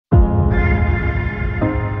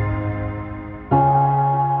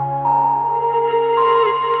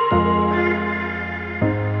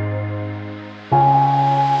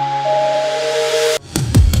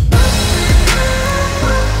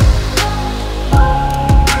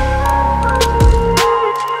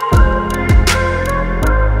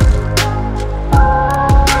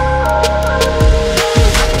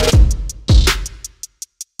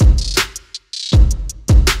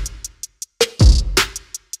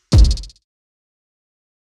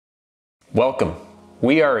Welcome.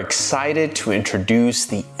 We are excited to introduce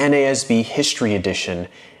the NASB History Edition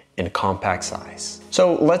in compact size.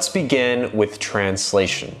 So let's begin with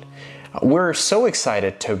translation. We're so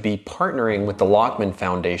excited to be partnering with the Lockman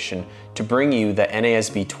Foundation to bring you the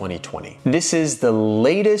NASB 2020. This is the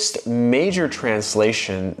latest major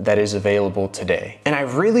translation that is available today. And I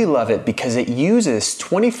really love it because it uses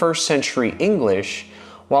 21st century English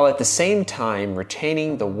while at the same time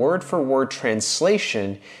retaining the word-for-word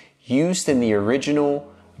translation used in the original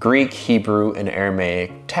Greek, Hebrew, and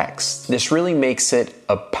Aramaic texts. This really makes it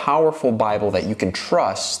a powerful Bible that you can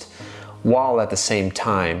trust while at the same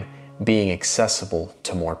time being accessible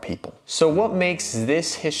to more people. So what makes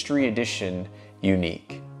this history edition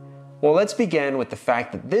unique? Well, let's begin with the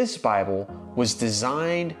fact that this Bible was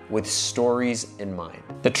designed with stories in mind.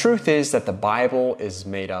 The truth is that the Bible is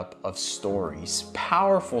made up of stories,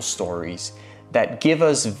 powerful stories that give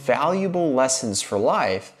us valuable lessons for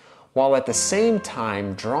life, while at the same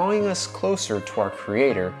time drawing us closer to our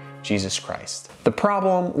Creator, Jesus Christ. The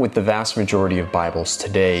problem with the vast majority of Bibles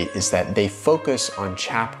today is that they focus on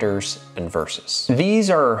chapters and verses. These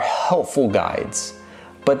are helpful guides,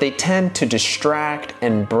 but they tend to distract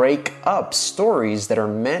and break up stories that are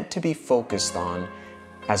meant to be focused on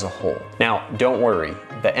as a whole. Now, don't worry,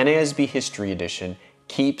 the NASB History Edition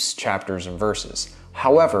keeps chapters and verses.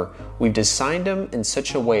 However, we've designed them in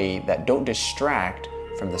such a way that don't distract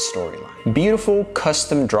from the storyline. Beautiful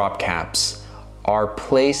custom drop caps are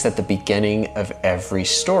placed at the beginning of every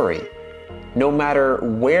story, no matter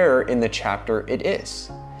where in the chapter it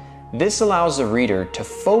is. This allows the reader to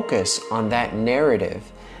focus on that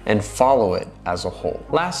narrative and follow it as a whole.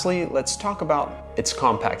 Lastly, let's talk about its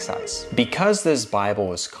compact size. Because this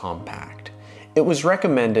Bible is compact, it was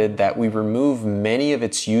recommended that we remove many of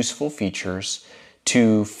its useful features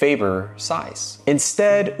to favor size.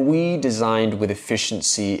 Instead, we designed with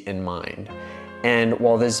efficiency in mind. And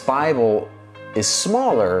while this Bible is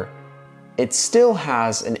smaller, it still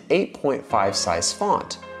has an 8.5 size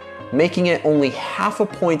font, making it only half a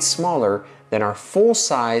point smaller than our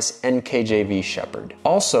full-size NKJV Shepherd.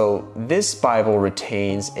 Also, this Bible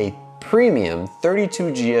retains a premium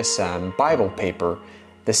 32 GSM Bible paper,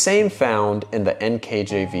 the same found in the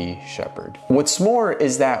NKJV Shepherd. What's more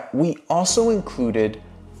is that we also included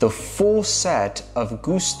the full set of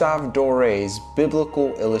Gustave Doré's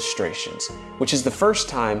biblical illustrations, which is the first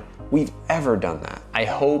time we've ever done that. I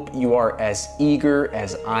hope you are as eager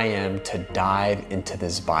as I am to dive into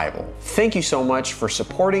this Bible. Thank you so much for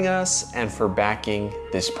supporting us and for backing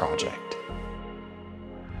this project.